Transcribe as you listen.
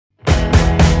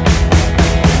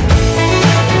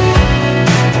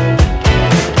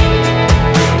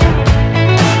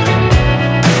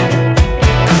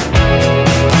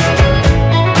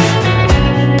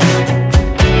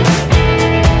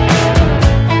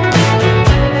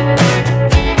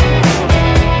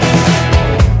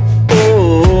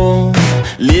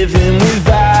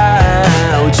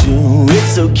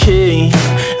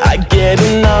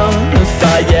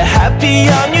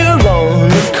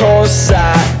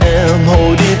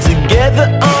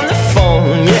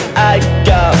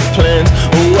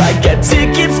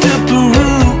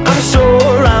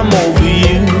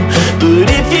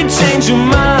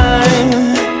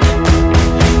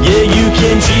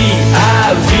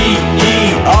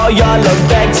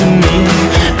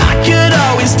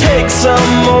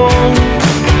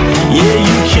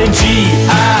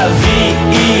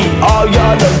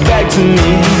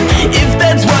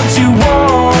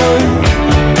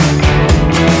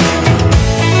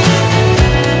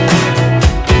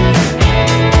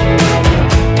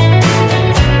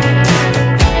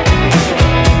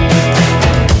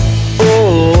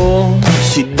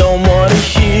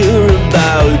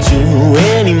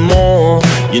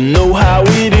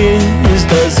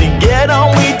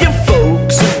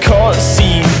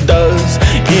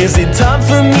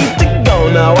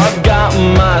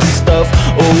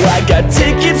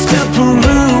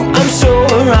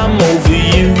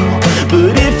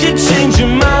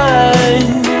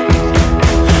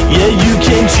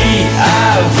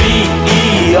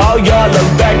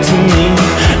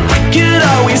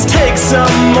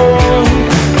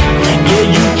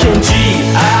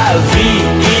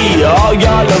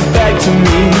to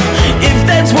me, if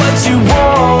that's what you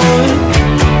want.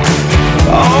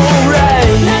 Alright.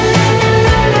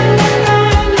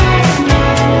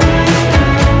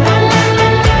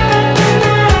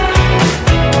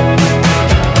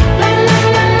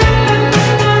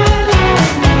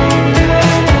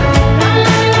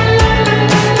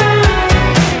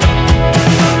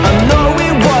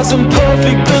 Wasn't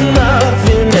perfect, but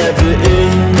nothing ever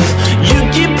is. You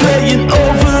keep playing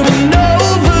over and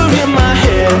over in my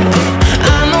head.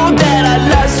 I know that I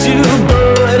lost you,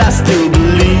 but I still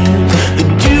believe that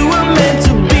you were meant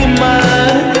to be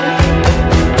mine.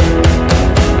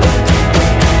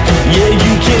 Yeah,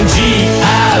 you can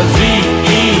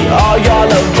G.I.V.E. all your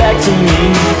love back to me.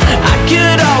 I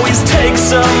could always take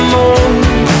some more.